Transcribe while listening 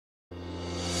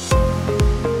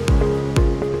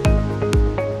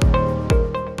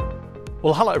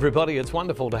Well, hello everybody. It's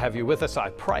wonderful to have you with us. I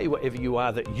pray wherever you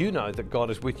are that you know that God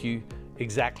is with you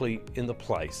exactly in the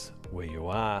place where you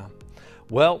are.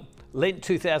 Well, Lent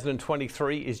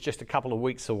 2023 is just a couple of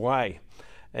weeks away.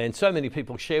 And so many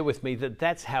people share with me that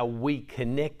that's how we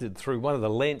connected through one of the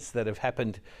Lents that have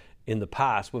happened in the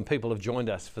past when people have joined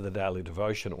us for the daily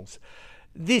devotionals.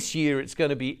 This year it's going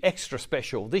to be extra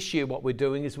special. This year what we're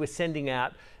doing is we're sending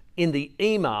out in the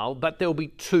email, but there'll be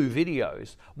two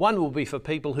videos. One will be for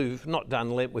people who've not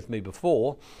done Lent with me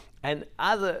before, and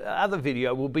other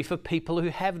video will be for people who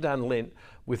have done Lent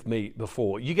with me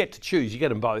before. You get to choose. You get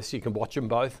them both, so you can watch them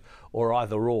both, or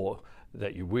either or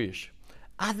that you wish.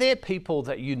 Are there people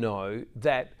that you know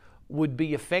that would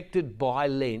be affected by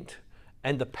Lent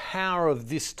and the power of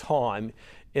this time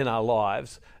in our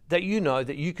lives that you know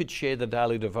that you could share the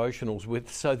daily devotionals with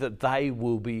so that they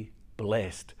will be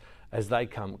blessed as they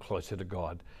come closer to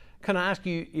God? Can I ask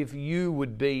you if you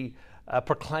would be a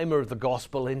proclaimer of the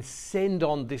gospel and send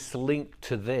on this link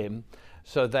to them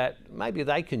so that maybe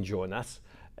they can join us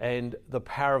and the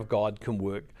power of God can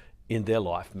work in their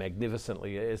life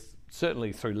magnificently, as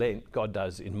certainly through Lent God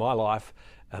does in my life,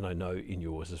 and I know in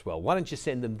yours as well. Why don't you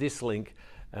send them this link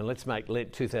and let's make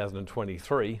Lent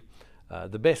 2023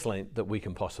 the best Lent that we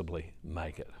can possibly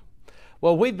make it.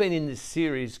 Well, we've been in this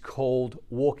series called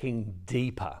Walking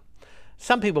Deeper.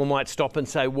 Some people might stop and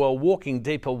say, well, walking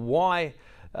deeper, why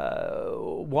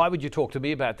would you talk to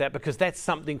me about that? Because that's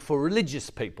something for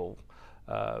religious people,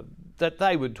 that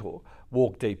they would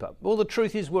walk deeper. Well, the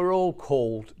truth is we're all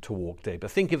called to walk deeper.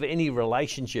 Think of any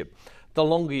relationship. The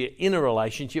longer you're in a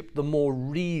relationship, the more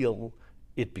real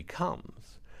it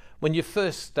becomes. When you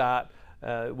first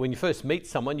meet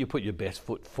someone, you put your best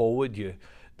foot forward.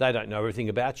 They don't know everything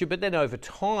about you, but then over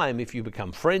time, if you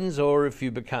become friends or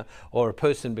a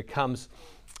person becomes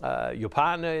your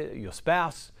partner, your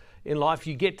spouse in life,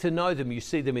 you get to know them. You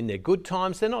see them in their good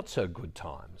times, their not so good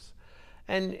times.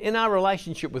 And in our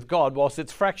relationship with God, whilst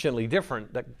it's fractionally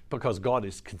different because God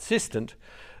is consistent,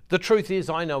 the truth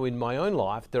is I know in my own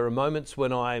life there are moments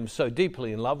when I am so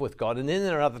deeply in love with God, and then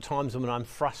there are other times when I'm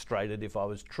frustrated if I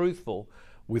was truthful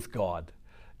with God.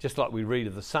 Just like we read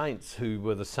of the saints who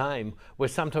were the same, where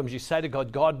sometimes you say to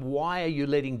God, God, why are you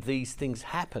letting these things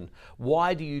happen?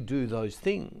 Why do you do those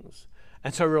things?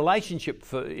 And so relationship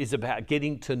is about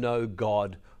getting to know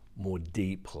God more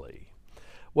deeply.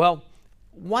 Well,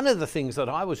 one of the things that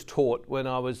I was taught when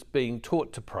I was being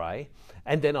taught to pray,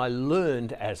 and then I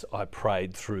learned as I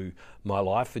prayed through my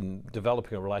life in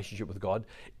developing a relationship with God,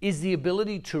 is the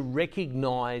ability to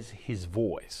recognize His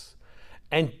voice.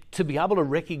 And to be able to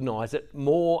recognize it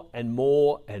more and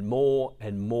more and more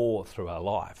and more through our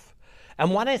life.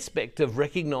 And one aspect of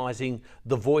recognizing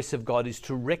the voice of God is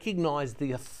to recognize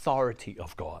the authority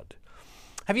of God.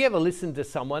 Have you ever listened to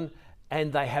someone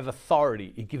and they have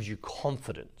authority? It gives you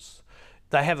confidence.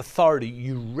 They have authority,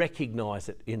 you recognize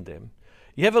it in them.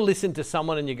 You ever listen to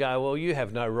someone and you go, well, you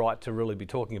have no right to really be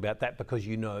talking about that because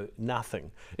you know nothing.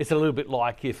 It's a little bit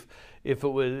like if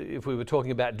we were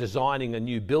talking about designing a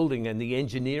new building and the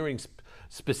engineering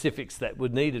specifics that were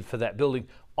needed for that building.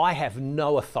 I have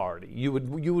no authority. You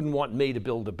wouldn't want me to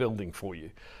build a building for you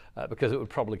because it would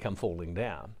probably come falling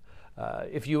down.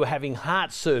 If you were having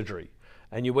heart surgery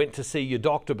and you went to see your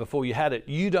doctor before you had it,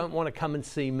 you don't want to come and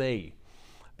see me,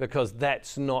 because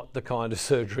that's not the kind of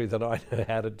surgery that I know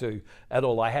how to do at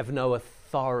all. I have no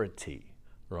authority,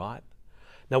 right?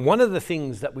 Now, one of the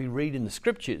things that we read in the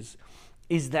scriptures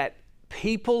is that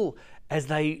people, as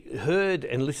they heard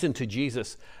and listened to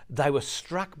Jesus, they were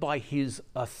struck by His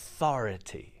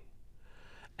authority.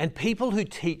 And people who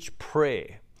teach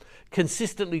prayer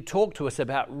consistently talk to us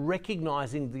about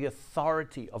recognizing the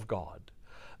authority of God,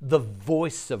 the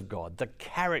voice of God, the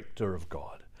character of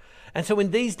God. And so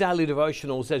in these daily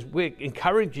devotionals, as we're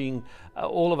encouraging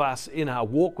all of us in our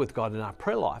walk with God, in our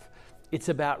prayer life, it's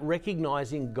about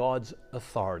recognizing God's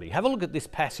authority. Have a look at this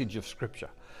passage of Scripture.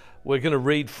 We're going to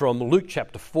read from Luke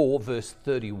chapter 4, verse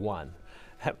 31.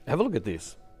 Have a look at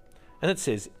this. And it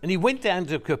says, "And He went down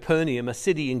to Capernaum, a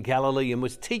city in Galilee, and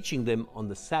was teaching them on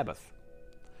the Sabbath.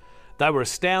 They were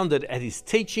astounded at His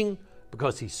teaching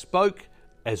because He spoke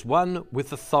as one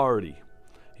with authority."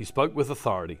 He spoke with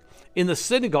authority. "In the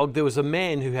synagogue there was a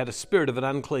man who had a spirit of an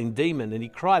unclean demon, and he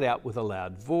cried out with a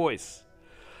loud voice,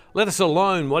 'Let us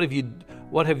alone. What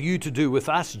have you to do with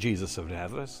us, Jesus of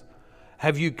Nazareth?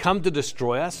 Have you come to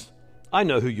destroy us? I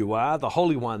know who you are, the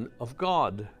Holy One of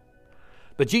God.'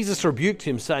 But Jesus rebuked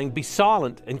him, saying, 'Be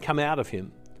silent and come out of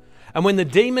him.' And when the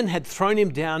demon had thrown him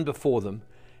down before them,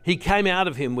 he came out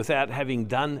of him without having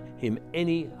done him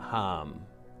any harm.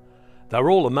 They were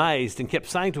all amazed and kept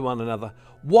saying to one another,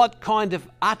 'What kind of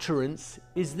utterance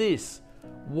is this?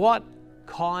 What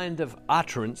kind of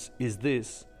utterance is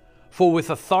this: for with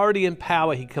authority and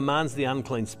power he commands the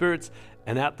unclean spirits,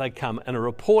 and out they come. And a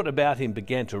report about him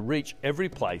began to reach every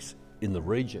place in the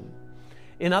region.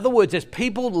 In other words, as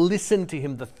people listened to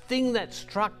him, the thing that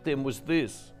struck them was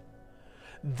this: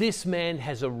 this man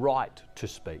has a right to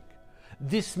speak.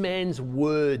 This man's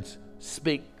words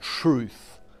speak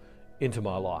truth into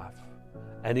my life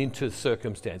and into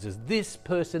circumstances. This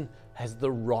person has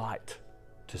the right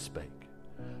to speak.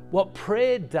 What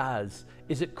prayer does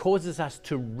is it causes us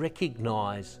to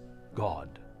recognize God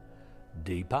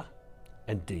deeper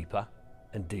and deeper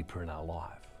and deeper in our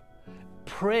life.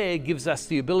 Prayer gives us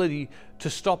the ability to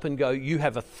stop and go, you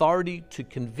have authority to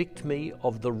convict me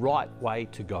of the right way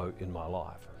to go in my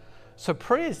life. So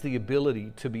prayer is the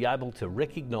ability to be able to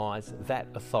recognize that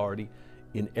authority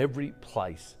in every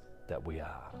place that we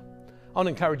are. I want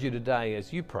to encourage you today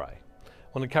as you pray,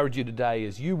 I want to encourage you today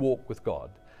as you walk with God,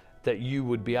 that you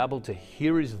would be able to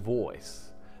hear his voice,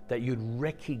 that you'd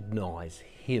recognize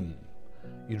him.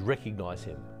 You'd recognize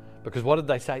him. Because what did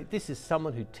they say? This is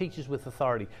someone who teaches with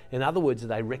authority. In other words,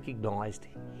 they recognized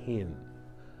him.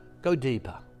 Go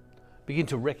deeper. Begin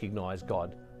to recognize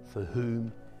God for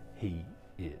whom he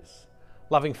is.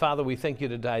 Loving Father, we thank you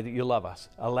today that you love us.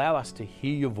 Allow us to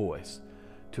hear your voice,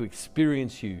 to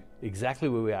experience you exactly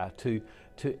where we are, to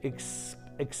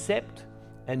accept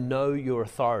and know your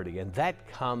authority. And that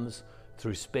comes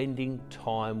through spending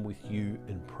time with you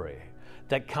in prayer.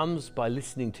 That comes by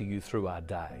listening to you through our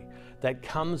day. That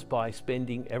comes by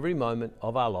spending every moment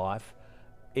of our life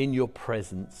in your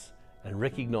presence and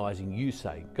recognizing you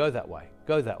say, go that way,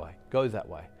 go that way, go that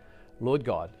way. Lord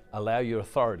God, allow your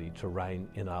authority to reign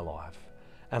in our life.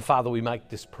 And Father, we make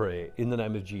this prayer in the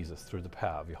name of Jesus through the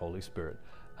power of your Holy Spirit.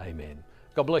 Amen.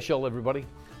 God bless you all, everybody.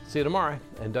 See you tomorrow.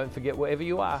 And don't forget, wherever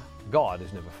you are, God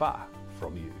is never far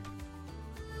from you.